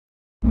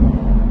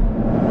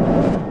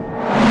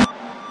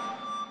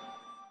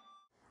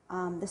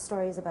This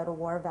story is about a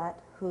war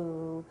vet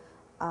who,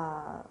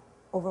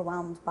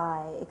 overwhelmed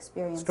by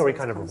experiences, story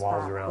kind of comes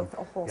revolves back around with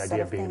a whole the set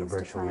idea of of being in a things to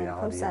virtual try and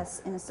reality, process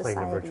in a playing in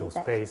society virtual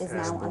that space, is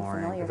and now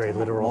unfamiliar a very to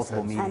literal him. sense.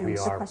 And We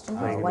the are question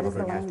playing is, what in is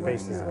the virtual language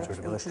space in in which sort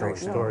of we illustrate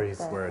can stories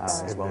where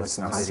it's the well, it's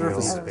not content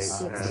surface of space,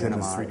 the and within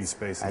this experience 3D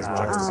space as is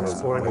well as juxtaposed.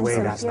 exploring the and way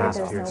so that here space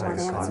there's to your no kind one of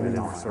answer to cognitive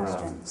that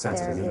question.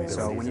 sensitive There abilities. is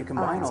So when you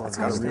combine all a of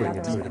kind those of together,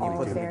 gathering and you all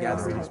put the them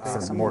various together, types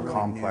it's of a more media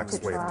complex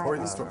to way of try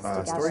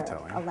together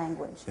storytelling, a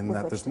language in with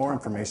that which there's to more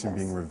talk about information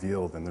being this.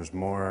 revealed and there's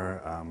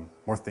more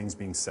things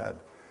being said.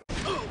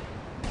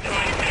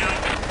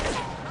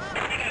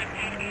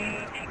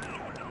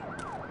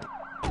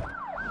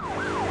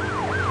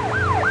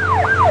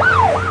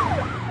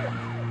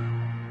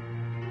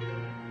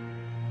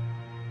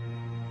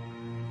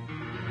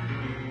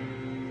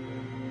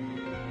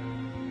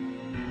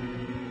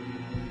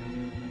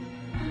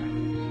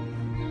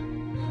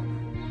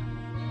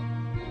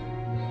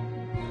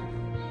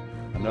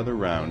 Another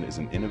Round is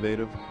an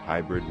innovative,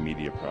 hybrid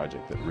media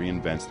project that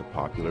reinvents the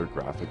popular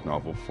graphic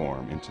novel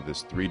form into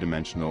this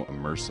three-dimensional,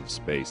 immersive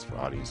space for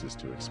audiences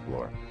to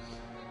explore.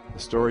 The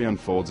story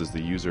unfolds as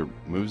the user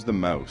moves the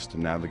mouse to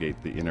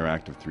navigate the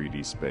interactive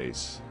 3D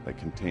space that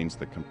contains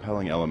the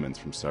compelling elements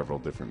from several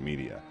different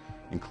media,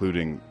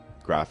 including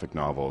graphic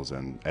novels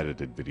and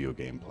edited video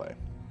gameplay.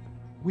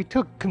 We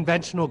took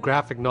conventional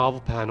graphic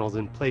novel panels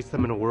and placed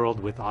them in a world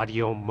with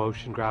audio,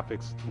 motion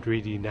graphics, and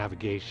 3D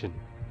navigation.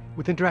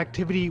 With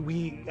interactivity,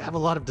 we have a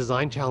lot of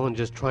design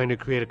challenges trying to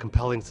create a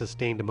compelling,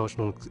 sustained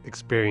emotional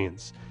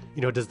experience.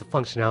 You know, does the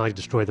functionality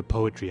destroy the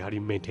poetry? How do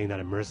you maintain that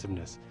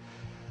immersiveness?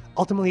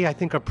 Ultimately, I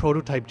think our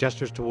prototype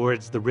gestures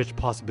towards the rich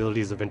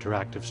possibilities of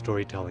interactive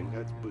storytelling.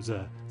 That was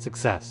a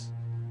success.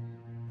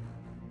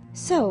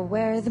 So,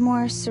 where the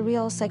more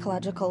surreal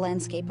psychological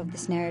landscape of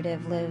this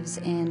narrative lives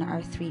in our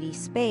 3D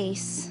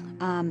space,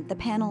 the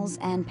panels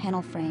and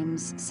panel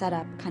frames set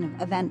up kind of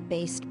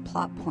event-based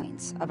plot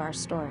points of our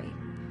story.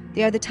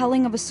 They are the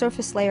telling of a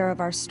surface layer of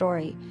our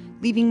story,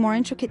 leaving more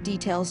intricate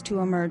details to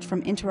emerge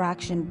from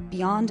interaction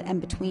beyond and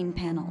between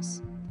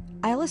panels.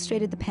 I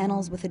illustrated the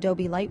panels with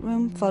Adobe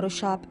Lightroom,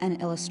 Photoshop, and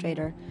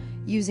Illustrator,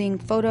 using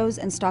photos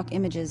and stock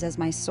images as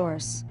my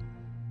source.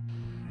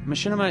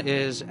 Machinima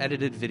is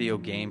edited video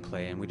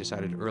gameplay, and we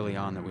decided early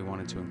on that we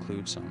wanted to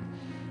include some.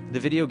 The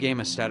video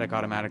game aesthetic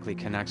automatically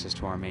connects us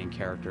to our main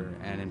character,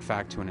 and in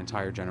fact to an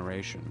entire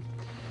generation.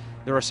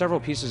 There are several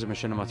pieces of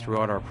machinima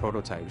throughout our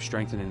prototype,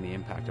 strengthening the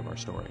impact of our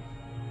story.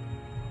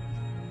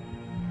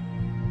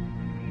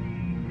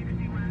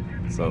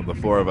 So the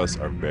four of us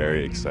are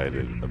very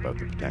excited about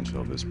the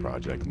potential of this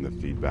project and the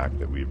feedback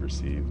that we've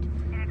received.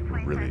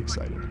 We're really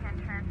excited.